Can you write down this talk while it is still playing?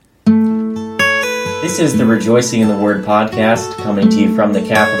This is the Rejoicing in the Word podcast, coming to you from the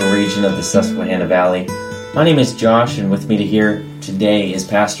capital region of the Susquehanna Valley. My name is Josh, and with me here today is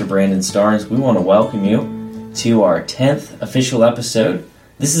Pastor Brandon Starnes. We want to welcome you to our 10th official episode.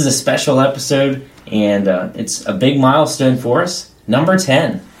 This is a special episode, and it's a big milestone for us, number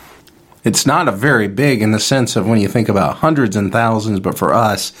 10. It's not a very big in the sense of when you think about hundreds and thousands, but for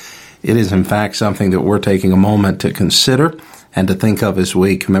us, it is in fact something that we're taking a moment to consider and to think of as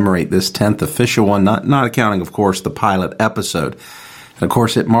we commemorate this 10th official one, not accounting, of course, the pilot episode. And, of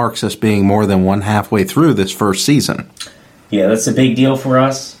course, it marks us being more than one halfway through this first season. Yeah, that's a big deal for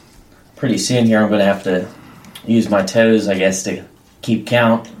us. Pretty soon here I'm going to have to use my toes, I guess, to keep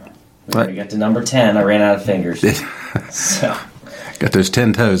count. We already got to number 10. I ran out of fingers. So got those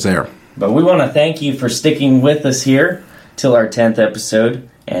 10 toes there. But we want to thank you for sticking with us here till our 10th episode,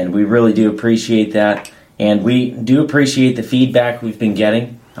 and we really do appreciate that. And we do appreciate the feedback we've been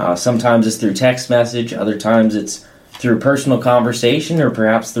getting. Sometimes it's through text message, other times it's through personal conversation or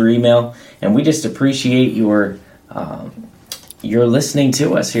perhaps through email. And we just appreciate your listening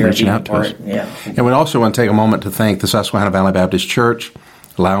to us here. Reaching out to us. Yeah. And we also want to take a moment to thank the Susquehanna Valley Baptist Church,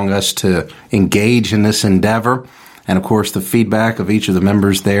 allowing us to engage in this endeavor. And, of course, the feedback of each of the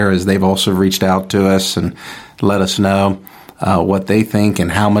members there as they've also reached out to us and let us know what they think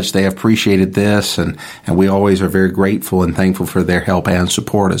and how much they appreciated this. And we always are very grateful and thankful for their help and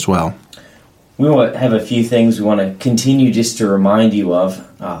support as well. We have a few things we want to continue just to remind you of.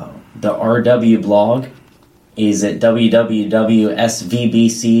 The RW blog is at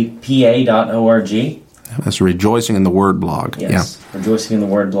www.svbcpa.org. That's Rejoicing in the Word blog. Yes, yeah. Rejoicing in the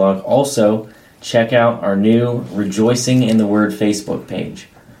Word blog. Also, check out our new Rejoicing in the Word Facebook page.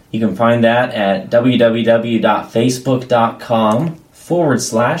 You can find that at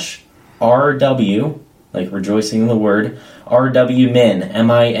www.facebook.com/RW, like Rejoicing in the Word, RW Min,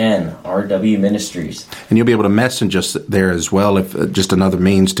 M-I-N, RW Ministries. And you'll be able to message us there as well, if just another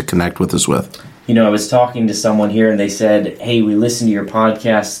means to connect with us with. You know, I was talking to someone here and they said, hey, we listen to your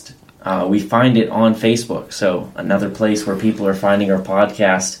podcast. We find it on Facebook. So another place where people are finding our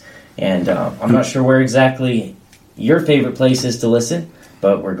podcast. And I'm not sure where exactly your favorite place is to listen,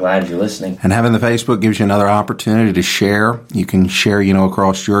 but we're glad you're listening. And having the Facebook gives you another opportunity to share. You can share,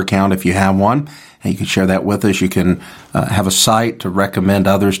 across your account if you have one, and you can share that with us. You can have a site to recommend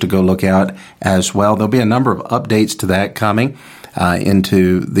others to go look at as well. There'll be a number of updates to that coming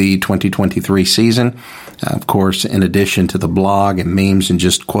into the 2023 season. Of course, in addition to the blog and memes and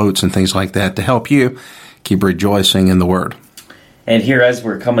just quotes and things like that to help you keep rejoicing in the Word. And here, as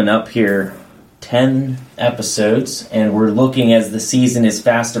we're coming up here, 10 episodes, and we're looking as the season is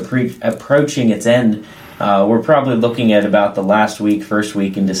fast approaching its end. We're probably looking at about the first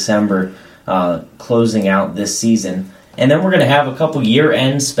week in December, closing out this season. And then we're going to have a couple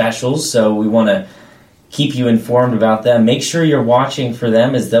year-end specials, so we want to keep you informed about them. Make sure you're watching for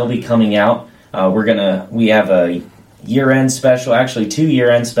them as they'll be coming out. We have a year-end special, actually 2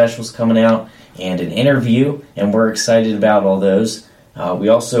 year-end specials coming out, and an interview, and we're excited about all those. We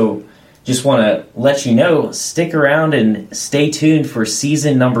also just want to let you know, stick around and stay tuned for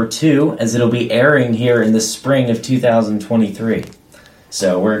season number 2, as it'll be airing here in the spring of 2023.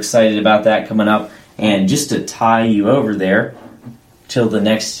 So we're excited about that coming up. And just to tie you over there, till the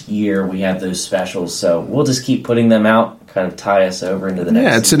next year we have those specials. So we'll just keep putting them out, kind of tie us over into the next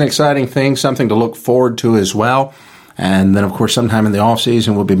Yeah, it's season. an exciting thing, something to look forward to as well. And then, of course, sometime in the off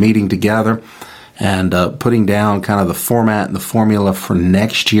season we'll be meeting together and putting down kind of the format and the formula for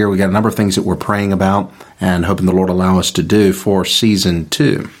next year. We got a number of things that we're praying about and hoping the Lord will allow us to do for season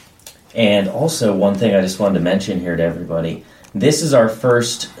 2. And also, one thing I just wanted to mention here to everybody, this is our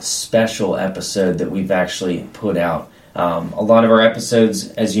first special episode that we've actually put out. A lot of our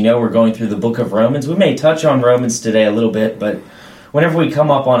episodes, as you know, we're going through the book of Romans. We may touch on Romans today a little bit, but whenever we come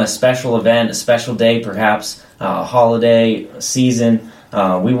up on a special event, a special day perhaps, a holiday, season,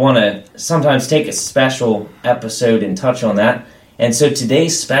 we want to sometimes take a special episode and touch on that. And so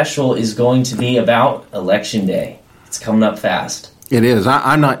today's special is going to be about Election Day. It's coming up fast. It is.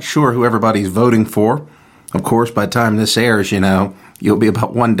 I'm not sure who everybody's voting for. Of course, by the time this airs, you'll be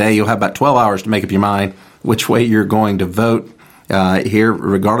about one day. You'll have about 12 hours to make up your mind which way you're going to vote here,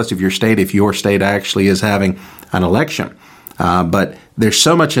 regardless of your state, if your state actually is having an election. But there's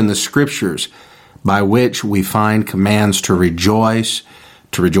so much in the Scriptures by which we find commands to rejoice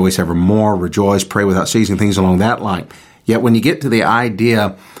evermore, rejoice, pray without ceasing, things along that line. Yet when you get to the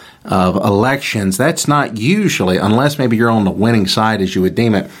idea of elections, that's not usually, unless maybe you're on the winning side as you would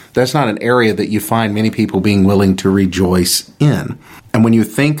deem it, that's not an area that you find many people being willing to rejoice in. And when you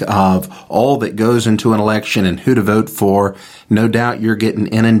think of all that goes into an election and who to vote for, no doubt you're getting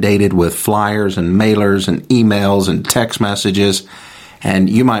inundated with flyers and mailers and emails and text messages.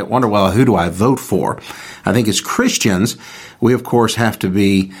 And you might wonder, well, who do I vote for? I think as Christians, we, of course, have to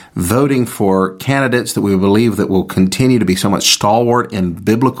be voting for candidates that we believe that will continue to be somewhat stalwart in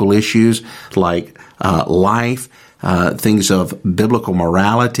biblical issues like life, things of biblical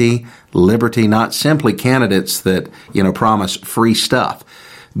morality, liberty, not simply candidates that, promise free stuff.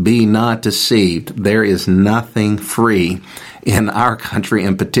 Be not deceived. There is nothing free in our country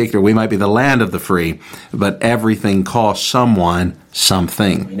in particular. We might be the land of the free, but everything costs someone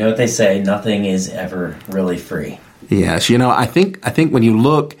something. You know what they say, nothing is ever really free. Yes, I think when you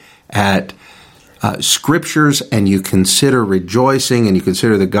look at scriptures and you consider rejoicing and you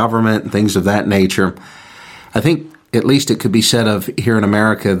consider the government and things of that nature, I think at least it could be said of here in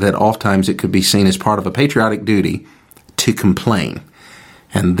America that oftentimes it could be seen as part of a patriotic duty to complain.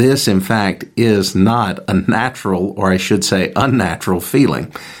 And this, in fact, is not a natural, or I should say unnatural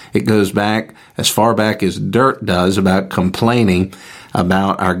feeling. It goes back as far back as dirt does about complaining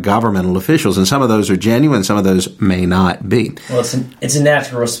about our governmental officials. And some of those are genuine, some of those may not be. Well, it's a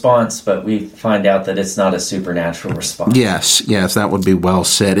natural response, but we find out that it's not a supernatural response. Yes, that would be well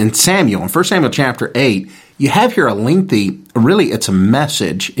said. In 1 Samuel chapter 8, you have here a lengthy, really it's a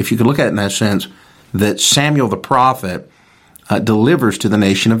message, if you could look at it in that sense, that Samuel the prophet delivers to the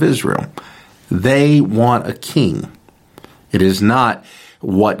nation of Israel. They want a king. It is not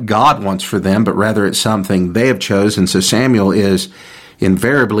what God wants for them, but rather it's something they have chosen. So Samuel is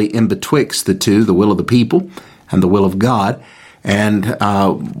invariably in betwixt the two, the will of the people and the will of God. And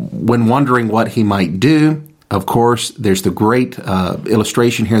when wondering what he might do, of course, there's the great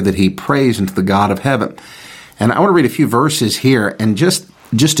illustration here that he prays unto the God of heaven. And I want to read a few verses here and just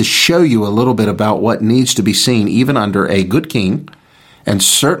to show you a little bit about what needs to be seen even under a good king, and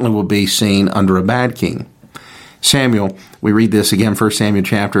certainly will be seen under a bad king. Samuel, we read this again, 1 Samuel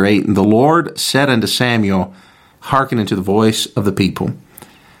chapter 8, and the Lord said unto Samuel, hearken unto the voice of the people.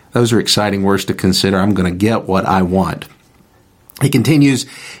 Those are exciting words to consider. I'm going to get what I want. He continues,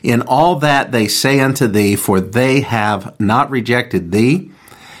 in all that they say unto thee, for they have not rejected thee,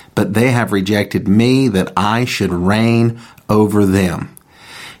 but they have rejected me, that I should reign over them.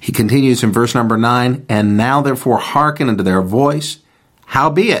 He continues in verse number 9, and now therefore hearken unto their voice,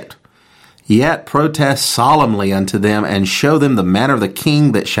 howbeit, yet protest solemnly unto them, and show them the manner of the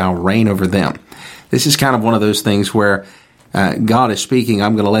king that shall reign over them. This is kind of one of those things where God is speaking,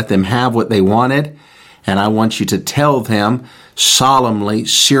 I'm going to let them have what they wanted, and I want you to tell them solemnly,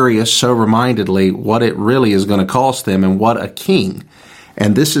 serious, sober-mindedly, what it really is going to cost them and what a king.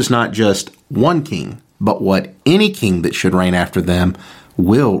 And this is not just one king, but what any king that should reign after them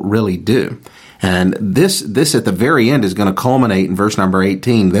will really do. And this at the very end is going to culminate in verse number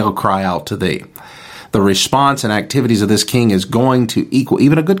 18. They'll cry out to thee. The response and activities of this king is going to equal,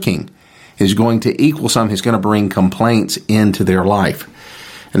 even a good king, is going to equal some. He's going to bring complaints into their life.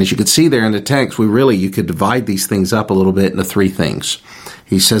 And as you can see there in the text, you could divide these things up a little bit into three things.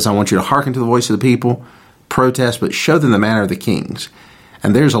 He says, I want you to hearken to the voice of the people, protest, but show them the manner of the kings.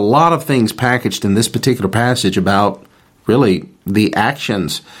 And there's a lot of things packaged in this particular passage about really the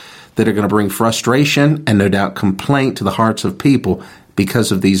actions that are going to bring frustration and no doubt complaint to the hearts of people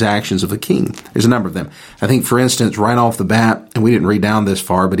because of these actions of the king. There's a number of them. I think, for instance, right off the bat, and we didn't read down this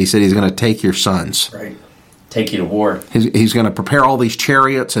far, but he said he's going to take your sons. Right. Take you to war. He's going to prepare all these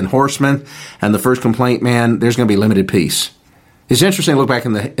chariots and horsemen, and the first complaint, man, there's going to be limited peace. It's interesting to look back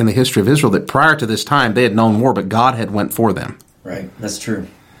in the history of Israel that prior to this time, they had known war, but God had went for them. Right, that's true.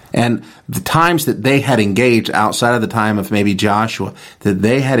 And the times that they had engaged outside of the time of maybe Joshua, that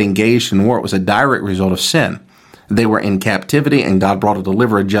they had engaged in war, it was a direct result of sin. They were in captivity, and God brought a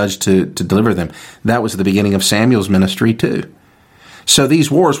deliverer, a judge to deliver them. That was the beginning of Samuel's ministry too. So these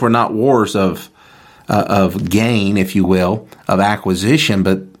wars were not wars of gain, if you will, of acquisition,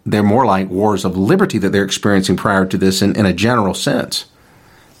 but they're more like wars of liberty that they're experiencing prior to this in a general sense.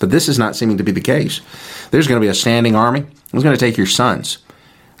 But this is not seeming to be the case. There's going to be a standing army. It's going to take your sons.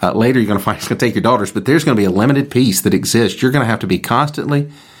 Later, you're going to find it's going to take your daughters, but there's going to be a limited peace that exists. You're going to have to be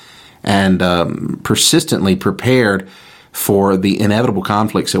constantly and persistently prepared for the inevitable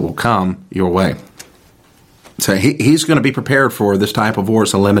conflicts that will come your way. So he's going to be prepared for this type of war.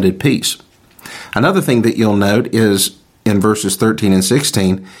 It's a limited peace. Another thing that you'll note is in verses 13 and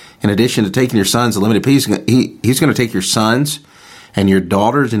 16, in addition to taking your sons, a limited peace, he's going to take your sons and your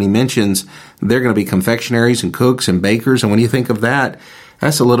daughters, and he mentions they're going to be confectionaries and cooks and bakers. And when you think of that,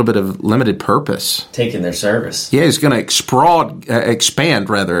 That's a little bit of limited purpose. Taking their service. Yeah, he's going to expand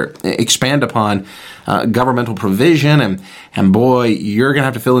upon governmental provision, and boy, you're going to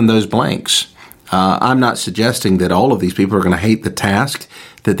have to fill in those blanks. I'm not suggesting that all of these people are going to hate the task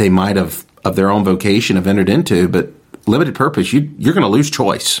that they might have, of their own vocation, have entered into, but limited purpose, you're going to lose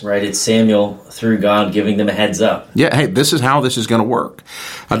choice. Right, it's Samuel, through God, giving them a heads up. Yeah, hey, this is how this is going to work.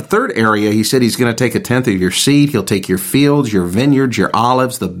 The third area, he said he's going to take 1/10 of your seed. He'll take your fields, your vineyards, your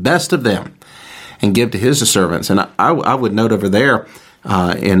olives, the best of them, and give to his servants. And I would note over there,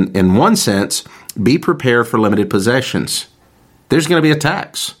 in one sense, be prepared for limited possessions. There's going to be a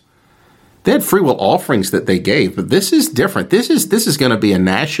tax. They had free will offerings that they gave, but this is different. This is going to be a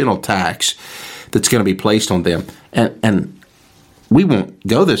national tax that's going to be placed on them. And we won't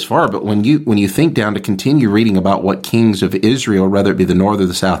go this far, but when you think down to continue reading about what kings of Israel, whether it be the north or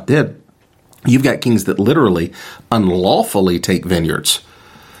the south, did, you've got kings that literally unlawfully take vineyards.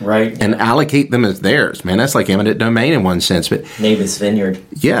 Right. And allocate them as theirs. Man, that's like eminent domain in one sense. But Naboth's vineyard.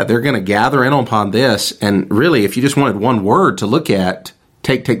 Yeah, they're going to gather in upon this. And really, if you just wanted one word to look at,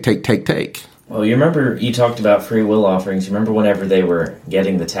 take. Well, you remember you talked about free will offerings. You remember whenever they were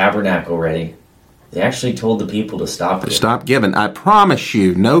getting the tabernacle ready, they actually told the people to stop giving. Stop giving. I promise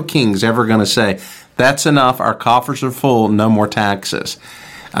you, no king's ever going to say, that's enough, our coffers are full, no more taxes.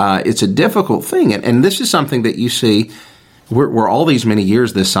 It's a difficult thing. And this is something that you see, we're all these many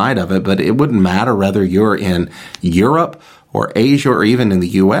years this side of it, but it wouldn't matter whether you're in Europe or Asia or even in the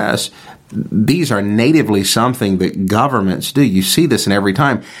U.S., these are natively something that governments do. You see this in every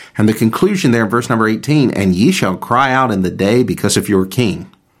time. And the conclusion there in verse number 18, and ye shall cry out in the day because of your king.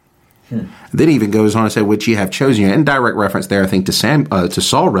 Then he even goes on to say, which ye have chosen. In direct reference there, I think, to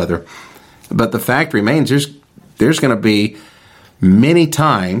Saul, rather. But the fact remains, there's going to be many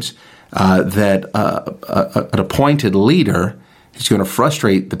times that an appointed leader is going to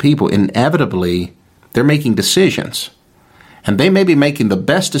frustrate the people. Inevitably, they're making decisions. And they may be making the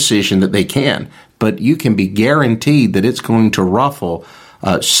best decision that they can, but you can be guaranteed that it's going to ruffle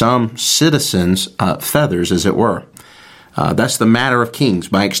some citizens' feathers, as it were. That's the matter of kings.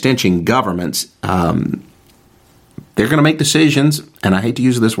 By extension, governments, they're going to make decisions, and I hate to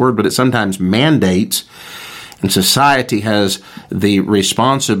use this word, but it sometimes mandates, and society has the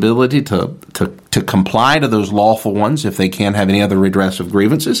responsibility to comply to those lawful ones if they can't have any other redress of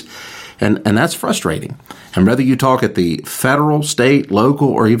grievances. And that's frustrating. And whether you talk at the federal, state, local,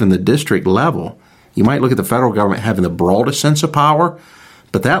 or even the district level, you might look at the federal government having the broadest sense of power,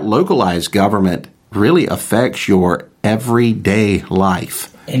 but that localized government really affects your everyday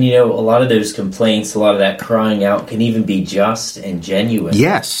life. And a lot of those complaints, a lot of that crying out can even be just and genuine.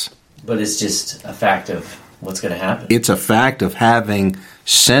 Yes. But it's just a fact of what's going to happen. It's a fact of having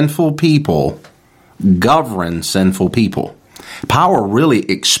sinful people govern sinful people. Power really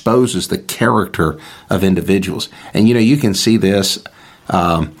exposes the character of individuals. And, you can see this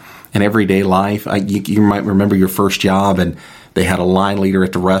in everyday life. You might remember your first job, and they had a line leader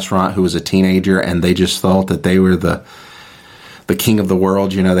at the restaurant who was a teenager, and they just thought that they were the king of the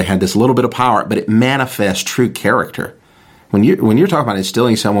world. They had this little bit of power, but it manifests true character. When you're talking about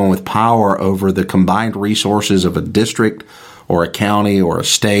instilling someone with power over the combined resources of a district or a county or a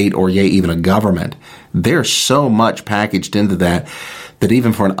state or yea, even a government, there's so much packaged into that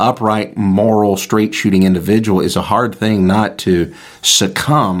even for an upright, moral, straight-shooting individual is a hard thing not to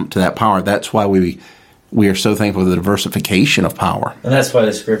succumb to that power. That's why we are so thankful for the diversification of power. And that's why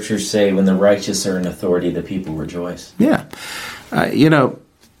the scriptures say when the righteous are in authority, the people rejoice. Yeah.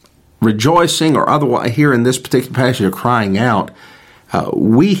 Rejoicing or otherwise, here in this particular passage of crying out,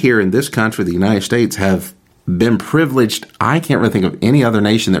 we here in this country, the United States, have been privileged. I can't really think of any other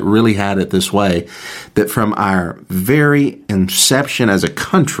nation that really had it this way, that from our very inception as a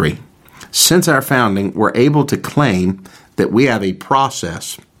country, since our founding, we're able to claim that we have a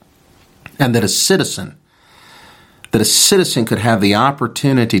process and that a citizen could have the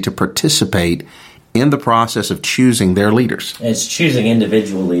opportunity to participate in the process of choosing their leaders. And it's choosing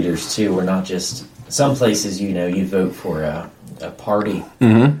individual leaders, too. We're not just... Some places, you vote for a party,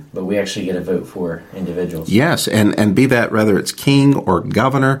 but we actually get a vote for individuals. Yes, and be that whether it's king or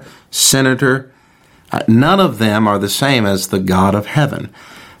governor, senator, none of them are the same as the God of heaven.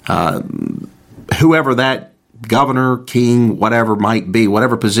 Whoever that governor, king, whatever might be,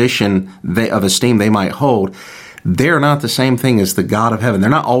 whatever position of esteem they might hold, they're not the same thing as the God of heaven. They're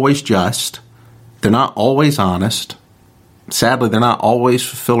not always just. They're not always honest. Sadly, they're not always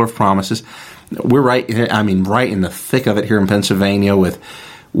fulfiller of promises. We're right in the thick of it here in Pennsylvania with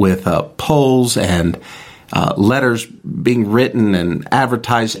polls and letters being written and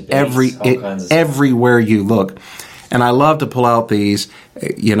advertised everywhere you look. And I love to pull out these,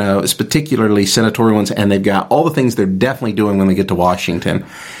 it's particularly senatorial ones, and they've got all the things they're definitely doing when they get to Washington.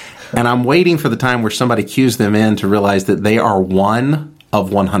 And I'm waiting for the time where somebody cues them in to realize that they are one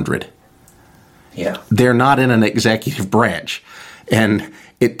of 100. Yeah. They're not in an executive branch. And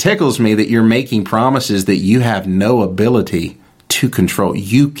it tickles me that you're making promises that you have no ability to control.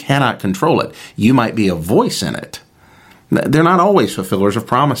 You cannot control it. You might be a voice in it. They're not always fulfillers of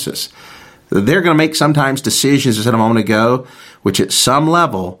promises. They're going to make sometimes decisions, as I said a moment ago, which at some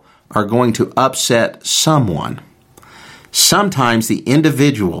level are going to upset someone. Sometimes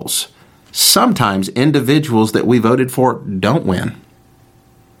individuals that we voted for don't win.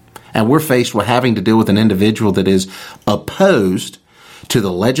 And we're faced with having to deal with an individual that is opposed to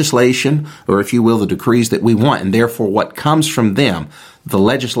the legislation, or if you will, the decrees that we want. And therefore, what comes from them, the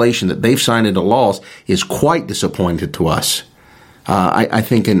legislation that they've signed into laws, is quite disappointing to us. I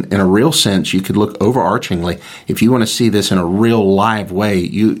think in a real sense, you could look overarchingly, if you want to see this in a real live way,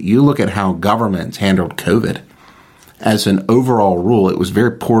 you look at how governments handled COVID. As an overall rule, it was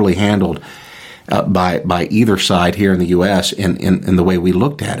very poorly handled by either side here in the U.S. in the way we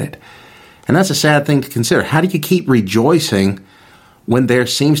looked at it. And that's a sad thing to consider. How do you keep rejoicing when there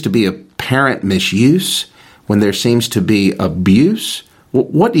seems to be apparent misuse, when there seems to be abuse?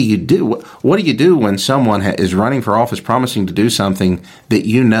 What do you do? What do you do when someone is running for office promising to do something that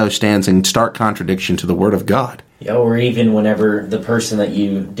you know stands in stark contradiction to the Word of God? Yeah, or even whenever the person that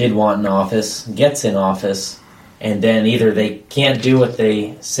you did want in office gets in office, and then either they can't do what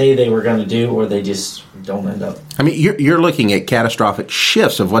they say they were going to do, or they just don't end up. I mean, you're looking at catastrophic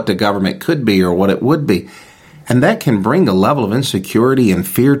shifts of what the government could be or what it would be. And that can bring a level of insecurity and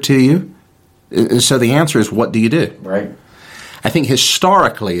fear to you. So the answer is, what do you do? Right. I think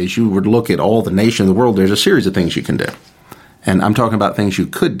historically, as you would look at all the nations of the world, there's a series of things you can do. And I'm talking about things you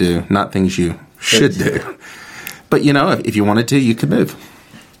could do, not things you should do. But, if you wanted to, you could move.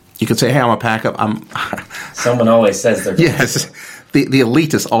 You could say, hey, I'm going to pack up. Someone always says they're going Yes. The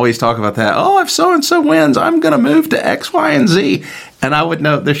elitists always talk about that. Oh, if so-and-so wins, I'm going to move to X, Y, and Z. And I would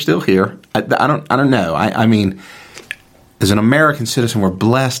know they're still here. I don't know. I mean, as an American citizen, we're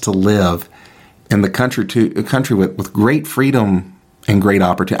blessed to live in a country with great freedom and great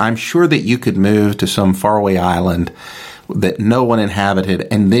opportunity. I'm sure that you could move to some faraway island that no one inhabited,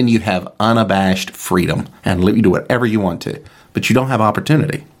 and then you have unabashed freedom, and you do whatever you want to. But you don't have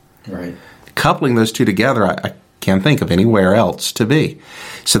opportunity. Right. Coupling those two together, I can't think of anywhere else to be.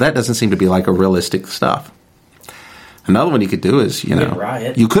 So that doesn't seem to be like a realistic stuff. Another one you could do is, you could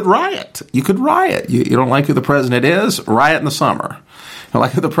riot. You could riot. You don't like who the president is? Riot in the summer. You don't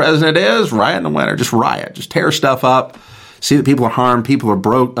like who the president is? Riot in the winter. Just riot. Just tear stuff up. See that people are harmed, people are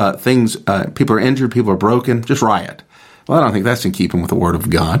broke, people are injured, people are broken. Just riot. Well, I don't think that's in keeping with the Word of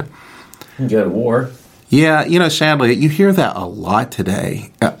God. You go to war. Yeah, sadly, you hear that a lot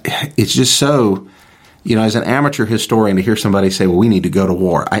today. It's just so, as an amateur historian, to hear somebody say, well, we need to go to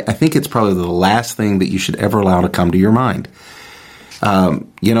war. I think it's probably the last thing that you should ever allow to come to your mind.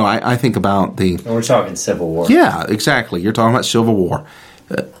 I think about we're talking Civil War. Yeah, exactly. You're talking about Civil War.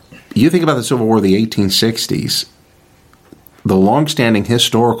 You think about the Civil War of the 1860s. The longstanding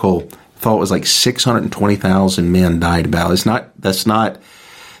historical thought was like 620,000 men died about. That's not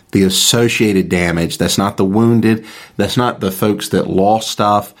the associated damage. That's not the wounded. That's not the folks that lost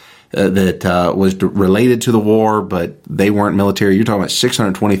stuff that was related to the war, but they weren't military. You're talking about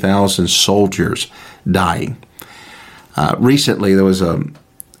 620,000 soldiers dying. Recently, there was a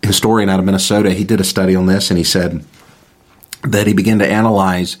historian out of Minnesota. He did a study on this, and he said that he began to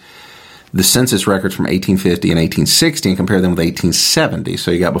analyze the census records from 1850 and 1860 and compare them with 1870.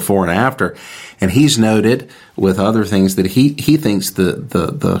 So you got before and after. And he's noted with other things that he thinks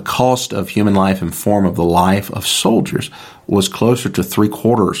the cost of human life in form of the life of soldiers was closer to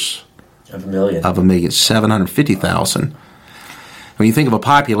 750,000. 750,000. When you think of a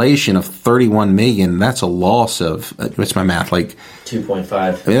population of 31 million, that's a loss of, what's my math, like 2.5.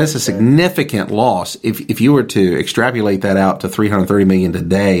 I mean, that's a significant loss. If you were to extrapolate that out to 330 million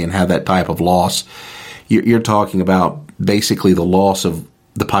today and have that type of loss, you're talking about basically the loss of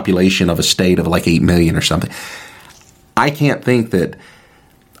the population of a state of like 8 million or something. I can't think that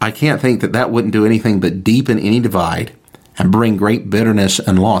that wouldn't do anything but deepen any divide and bring great bitterness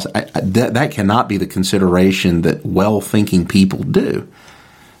and loss. That cannot be the consideration that well-thinking people do.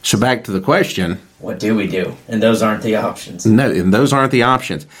 So back to the question. What do we do? And those aren't the options. No, and those aren't the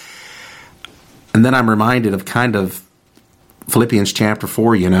options. And then I'm reminded of kind of Philippians chapter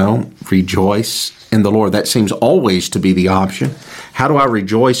 4, rejoice in the Lord. That seems always to be the option. How do I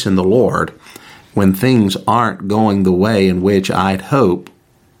rejoice in the Lord when things aren't going the way in which I'd hope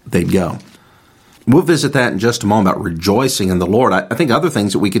they'd go? We'll visit that in just a moment about rejoicing in the Lord. I think other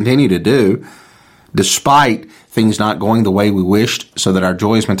things that we continue to do, despite things not going the way we wished, so that our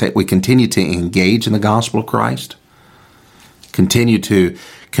joy is maintained, we continue to engage in the gospel of Christ, continue to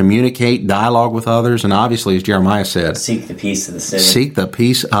communicate, dialogue with others, and obviously, as Jeremiah said, seek the peace of the city. Seek the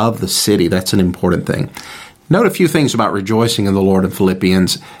peace of the city. That's an important thing. Note a few things about rejoicing in the Lord in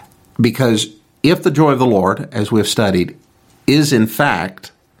Philippians, because if the joy of the Lord, as we have studied, is in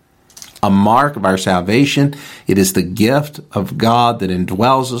fact a mark of our salvation, it is the gift of God that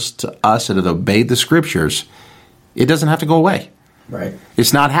indwells us and has obeyed the Scriptures, it doesn't have to go away. Right.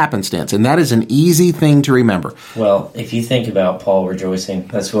 It's not happenstance, and that is an easy thing to remember. Well, if you think about Paul rejoicing,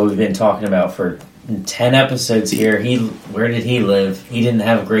 that's what we've been talking about for 10 episodes here. Where did he live? He didn't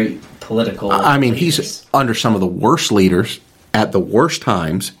have great political leaders. He's under some of the worst leaders at the worst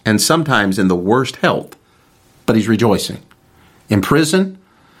times, and sometimes in the worst health, but he's rejoicing. In prison,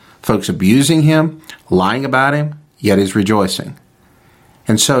 folks abusing him, lying about him, yet he's rejoicing.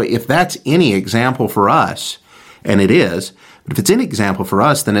 And so if that's any example for us, and it is, but if it's an example for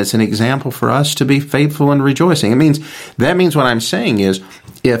us, then it's an example for us to be faithful and rejoicing. That means what I'm saying is,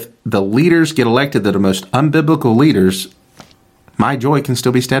 if the leaders get elected that are most unbiblical leaders, my joy can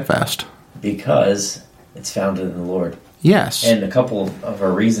still be steadfast. Because it's founded in the Lord. Yes. And a couple of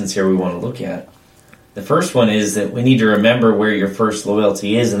our reasons here we want to look at. The first one is that we need to remember where your first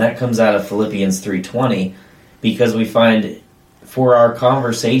loyalty is, and that comes out of Philippians 3:20, because we find, for our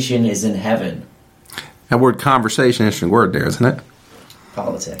conversation is in heaven. That word conversation, interesting word there, isn't it?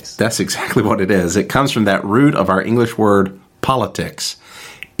 Politics. That's exactly what it is. It comes from that root of our English word politics.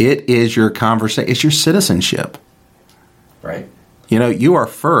 It is your conversation. It's your citizenship. Right. You are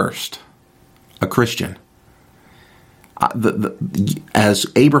first a Christian. As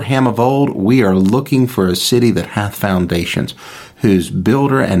Abraham of old, we are looking for a city that hath foundations, whose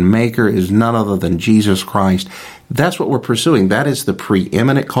builder and maker is none other than Jesus Christ. That's what we're pursuing. That is the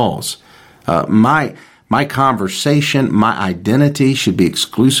preeminent cause. My conversation, my identity should be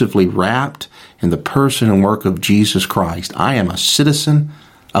exclusively wrapped in the person and work of Jesus Christ. I am a citizen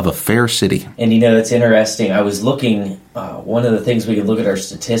of a fair city. And it's interesting. I was looking, one of the things we could look at our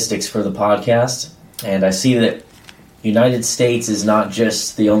statistics for the podcast, and I see that United States is not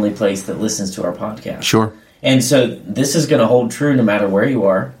just the only place that listens to our podcast. Sure. And so this is going to hold true no matter where you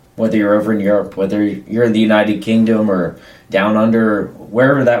are, whether you're over in Europe, whether you're in the United Kingdom or down under,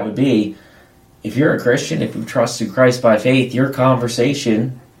 wherever that would be. If you're a Christian, if you trust in Christ by faith, your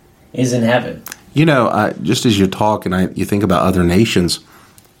conversation is in heaven. Just as you talk and you think about other nations,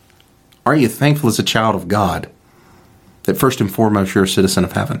 are you thankful as a child of God that first and foremost you're a citizen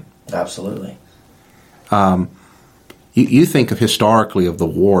of heaven? Absolutely. You think of historically of the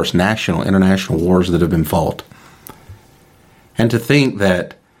wars, national, international wars that have been fought. And to think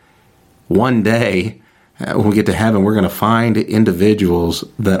that one day, when we get to heaven, we're going to find individuals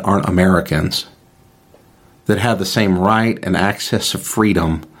that aren't Americans, that have the same right and access to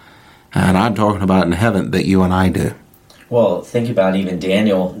freedom, and I'm talking about in heaven, that you and I do. Well, think about even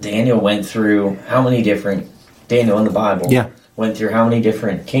Daniel. Daniel went through Daniel in the Bible, went through how many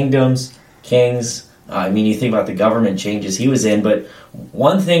different kingdoms, kings. You think about the government changes he was in, but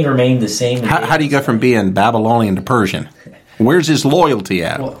one thing remained the same. How do you go from being Babylonian to Persian? Where's his loyalty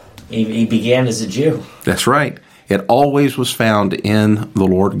at? Well, he began as a Jew. That's right. It always was found in the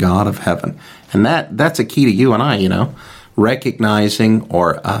Lord God of heaven. And that's a key to you and I, recognizing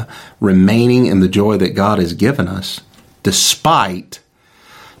or remaining in the joy that God has given us, despite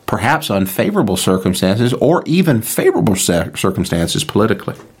perhaps unfavorable circumstances or even favorable circumstances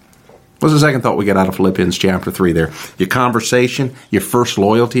politically. What's the second thought we get out of Philippians chapter 3 there? Your conversation, your first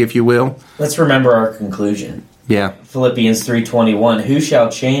loyalty, if you will. Let's remember our conclusion. Yeah. Philippians 3:21, who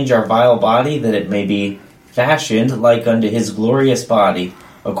shall change our vile body that it may be fashioned like unto his glorious body,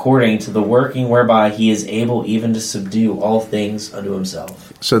 according to the working whereby he is able even to subdue all things unto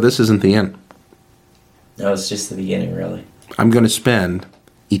himself. So this isn't the end. No, it's just the beginning, really. I'm going to spend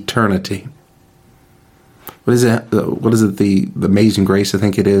eternity. What is it? The Amazing Grace, I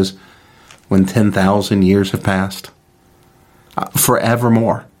think it is, when 10,000 years have passed?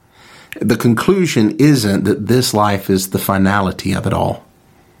 Forevermore. The conclusion isn't that this life is the finality of it all.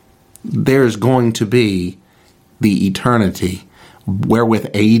 There's going to be the eternity wherewith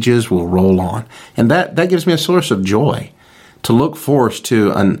ages will roll on. And that gives me a source of joy to look forward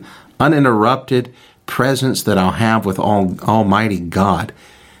to an uninterrupted presence that I'll have with Almighty God.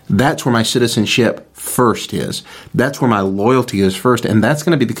 That's where my citizenship first is. That's where my loyalty is first. And that's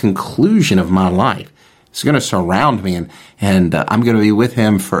going to be the conclusion of my life. It's going to surround me, and I'm going to be with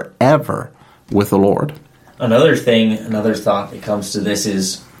Him forever with the Lord. Another thought that comes to this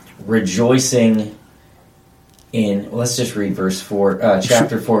is, rejoicing in, let's just read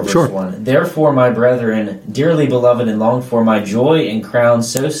chapter 4, verse Sure. 1. Therefore, my brethren, dearly beloved and longed for, my joy and crown,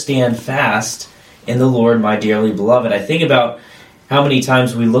 so stand fast in the Lord, my dearly beloved. I think about how many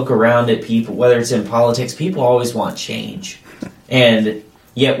times we look around at people, whether it's in politics, people always want change. And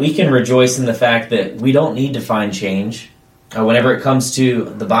yet we can rejoice in the fact that we don't need to find change. Whenever it comes to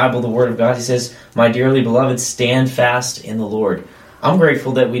the Bible, the Word of God, he says, my dearly beloved, stand fast in the Lord. I'm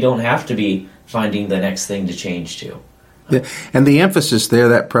grateful that we don't have to be finding the next thing to change to. Yeah. And the emphasis there,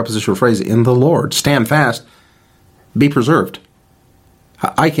 that prepositional phrase, in the Lord, stand fast, be preserved.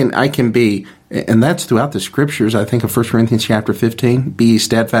 I can be, and that's throughout the Scriptures, I think of 1 Corinthians chapter 15, be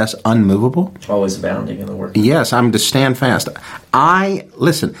steadfast, unmovable. Always abounding in the Word. Yes, I'm to stand fast. I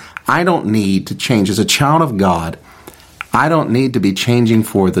don't need to change. As a child of God, I don't need to be changing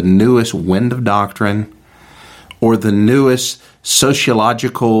for the newest wind of doctrine or the newest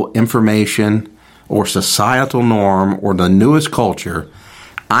sociological information or societal norm or the newest culture.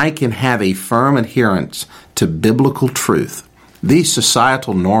 I can have a firm adherence to biblical truth. These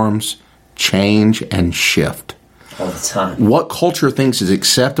societal norms change and shift. All the time. What culture thinks is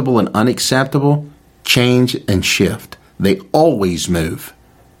acceptable and unacceptable, change and shift. They always move.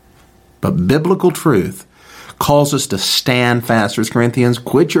 But biblical truth calls us to stand fast. 1 Corinthians,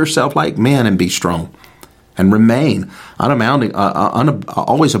 quit yourself like men and be strong. And remain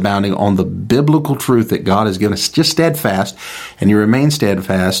always abounding on the biblical truth that God has given us. Just steadfast, and you remain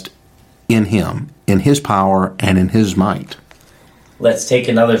steadfast in Him, in His power, and in His might. Let's take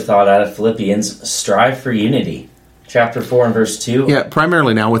another thought out of Philippians. Strive for unity. Chapter 4 and verse 2. Yeah,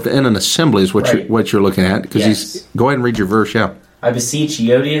 primarily now within an assembly is what you're looking at. Because Yes. go ahead and read your verse, yeah. I beseech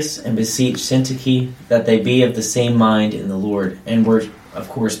Euodias and beseech Syntyche that they be of the same mind in the Lord. And of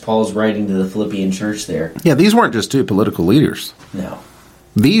course, Paul's writing to the Philippian church there. Yeah, these weren't just two political leaders. No.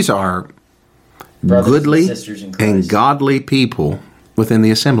 These are Brothers goodly and sisters in Christ. and godly people within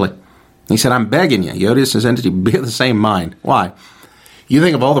the assembly. He said, I'm begging you, Euodias and Syntyche, be of the same mind. Why? You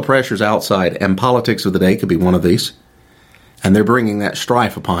think of all the pressures outside, and politics of the day could be one of these, and they're bringing that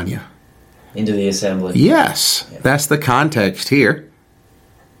strife upon you. Into the assembly. Yes, that's the context here.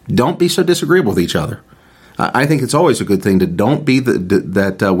 Don't be so disagreeable with each other. I think it's always a good thing to don't be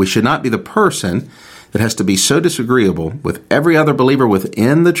we should not be the person that has to be so disagreeable with every other believer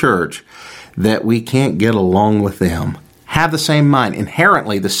within the church that we can't get along with them. Have the same mind.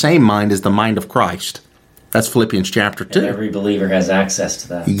 Inherently, the same mind is the mind of Christ. That's Philippians chapter 2. And every believer has access to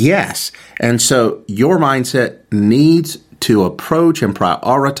that. Yes. And so your mindset needs to approach and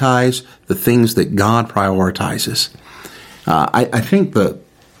prioritize the things that God prioritizes. I think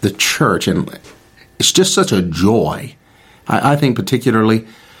the church, and it's just such a joy. I think particularly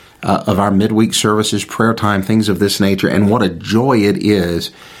of our midweek services, prayer time, things of this nature, and what a joy it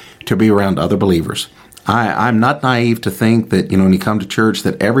is to be around other believers. I'm not naive to think that, when you come to church,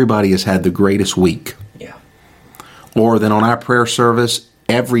 that everybody has had the greatest week. Yeah. Or that on our prayer service,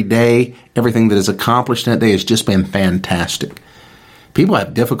 every day, everything that is accomplished that day has just been fantastic. People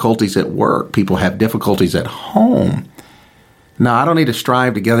have difficulties at work. People have difficulties at home. No, I don't need to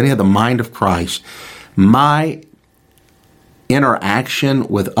strive together. I need to have the mind of Christ. My interaction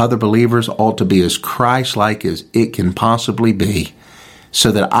with other believers ought to be as Christ-like as it can possibly be,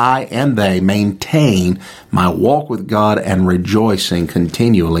 so that I and they maintain my walk with God and rejoicing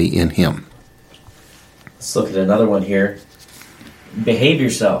continually in Him. Let's look at another one here. Behave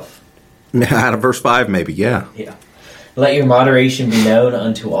yourself. Out of verse 5 maybe, yeah. Yeah. Let your moderation be known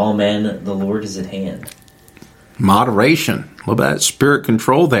unto all men. The Lord is at hand. Moderation. A little bit of spirit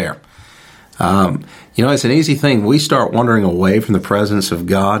control there. It's an easy thing. We start wandering away from the presence of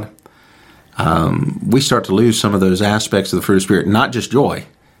God. We start to lose some of those aspects of the fruit of the Spirit. Not just joy.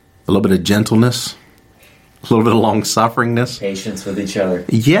 A little bit of gentleness. A little bit of long-sufferingness. Patience with each other.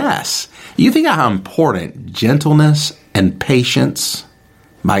 Yes. You think of how important gentleness and patience,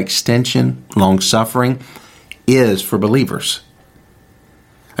 by extension, long-suffering, is for believers.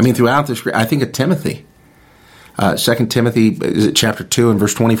 Throughout this, I think of Timothy. 2 Timothy chapter 2 and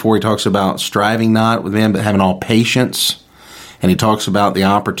verse 24, he talks about striving not with men, but having all patience. And he talks about the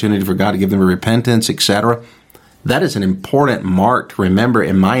opportunity for God to give them a repentance, etc. That is an important mark to remember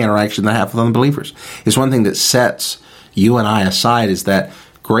in my interaction that I have with unbelievers. It's one thing that sets you and I aside, is that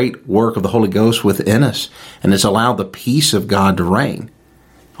great work of the Holy Ghost within us, and it's allowed the peace of God to reign.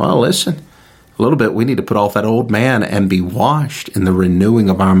 Well, listen, a little bit, we need to put off that old man and be washed in the renewing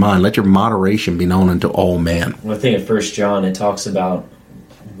of our mind. Let your moderation be known unto all men. Well, I think in 1 John it talks about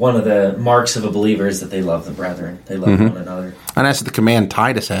one of the marks of a believer is that they love the brethren. They love one another. And that's the command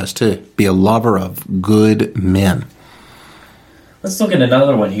Titus has too. Be a lover of good men. Let's look at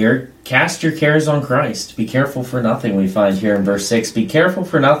another one here. Cast your cares on Christ. Be careful for nothing, we find here in verse 6. Be careful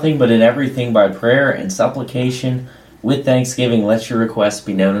for nothing, but in everything by prayer and supplication, with thanksgiving, let your requests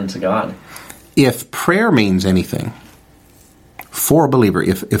be known unto God. If prayer means anything for a believer,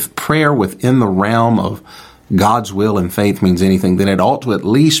 if prayer within the realm of God's will and faith means anything, then it ought to at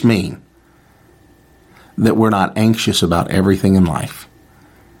least mean that we're not anxious about everything in life.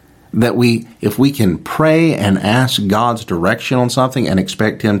 That if we can pray and ask God's direction on something and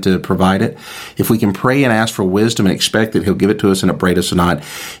expect Him to provide it, if we can pray and ask for wisdom and expect that He'll give it to us and upbraid us or not,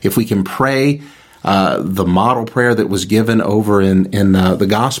 if we can pray the model prayer that was given over in the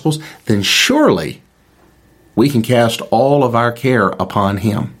Gospels, then surely we can cast all of our care upon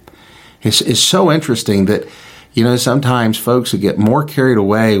Him. It's so interesting that, sometimes folks get more carried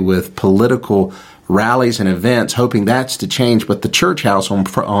away with political rallies and events, hoping that's to change, but the church house on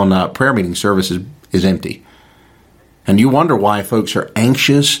prayer meeting service is empty. And you wonder why folks are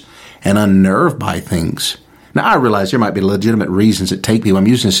anxious and unnerved by things. Now, I realize there might be legitimate reasons that take people. I'm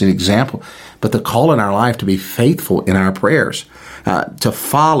using this as an example. But the call in our life to be faithful in our prayers, to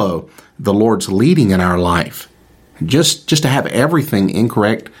follow the Lord's leading in our life, just to have everything in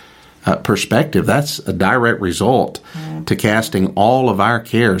correct perspective, that's a direct result to casting all of our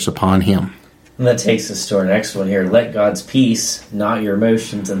cares upon Him. And that takes us to our next one here. Let God's peace, not your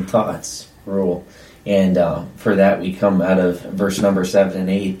emotions and thoughts, rule. And for that we come out of verse number 7 and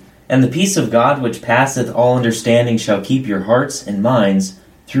 8. And the peace of God, which passeth all understanding, shall keep your hearts and minds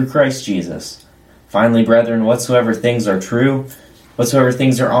through Christ Jesus. Finally, brethren, whatsoever things are true, whatsoever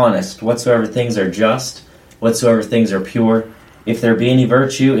things are honest, whatsoever things are just, whatsoever things are pure, if there be any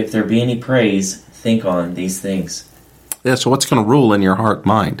virtue, if there be any praise, think on these things. Yeah, so what's going to rule in your heart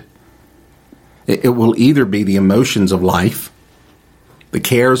mind? It will either be the emotions of life, the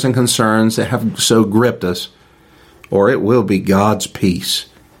cares and concerns that have so gripped us, or it will be God's peace.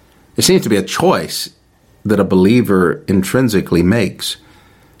 It seems to be a choice that a believer intrinsically makes.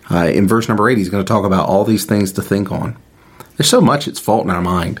 In verse number 8, he's going to talk about all these things to think on. There's so much that's fault in our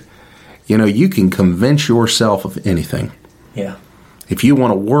mind. You can convince yourself of anything. Yeah. If you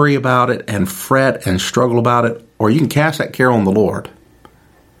want to worry about it and fret and struggle about it, or you can cast that care on the Lord.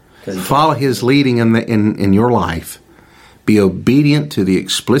 Follow His leading in your life. Be obedient to the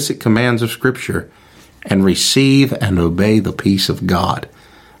explicit commands of Scripture and receive and obey the peace of God.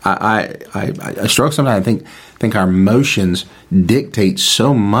 I struggle sometimes. I think our emotions dictate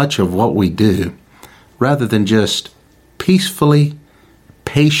so much of what we do, rather than just peacefully,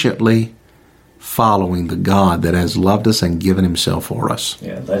 patiently following the God that has loved us and given Himself for us.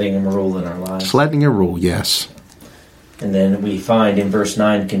 Yeah, letting Him rule in our lives. Just letting Him rule, yes. And then we find in verse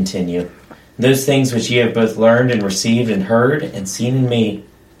 9 continue, those things which ye have both learned and received and heard and seen in me,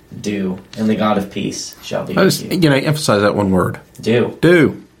 do, and the God of peace shall be with you. Emphasize that one word. Do.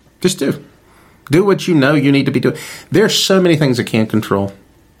 Do. Just do. Do what you know you need to be doing. There's so many things I can't control,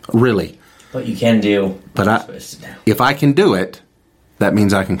 really. But you can do what you're supposed to do. If I can do it, that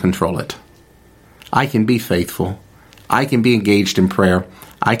means I can control it. I can be faithful. I can be engaged in prayer.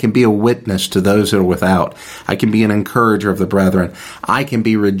 I can be a witness to those that are without. I can be an encourager of the brethren. I can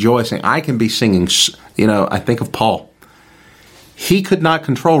be rejoicing. I can be singing. I think of Paul. He could not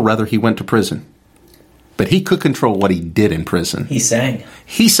control whether he went to prison, but he could control what he did in prison. He sang.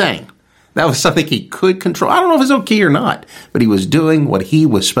 That was something he could control. I don't know if it's okay or not, but he was doing what he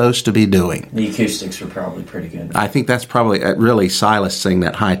was supposed to be doing. The acoustics were probably pretty good. I think that's probably really Silas singing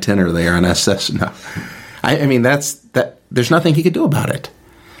that high tenor there, and that's no. I mean, there's nothing he could do about it.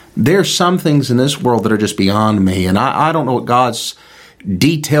 There's some things in this world that are just beyond me, and I don't know what God's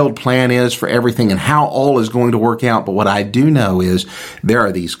detailed plan is for everything and how all is going to work out, but what I do know is there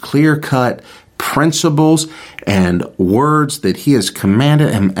are these clear-cut principles and words that He has commanded,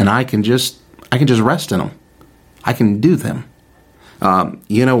 and I can just rest in them. I can do them.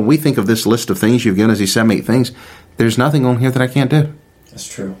 When we think of this list of things you've given us, these 7, 8 things, there's nothing on here that I can't do. That's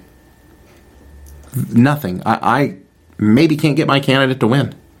true. Nothing. I maybe can't get my candidate to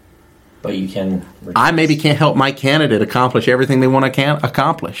win. But you can rejoice. I maybe can't help my candidate accomplish everything they want to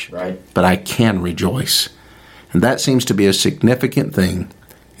accomplish. Right. But I can rejoice. And that seems to be a significant thing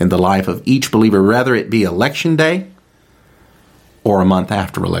in the life of each believer, whether it be election day or a month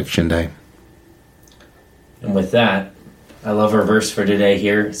after election day. And with that, I love our verse for today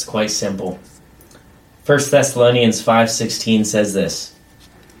here. It's quite simple. 1 Thessalonians 5:16 says this.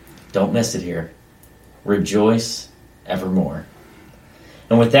 Don't miss it here. Rejoice evermore.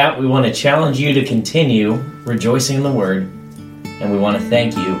 And with that, we want to challenge you to continue rejoicing in the Word. And we want to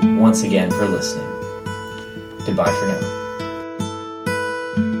thank you once again for listening. Goodbye for now.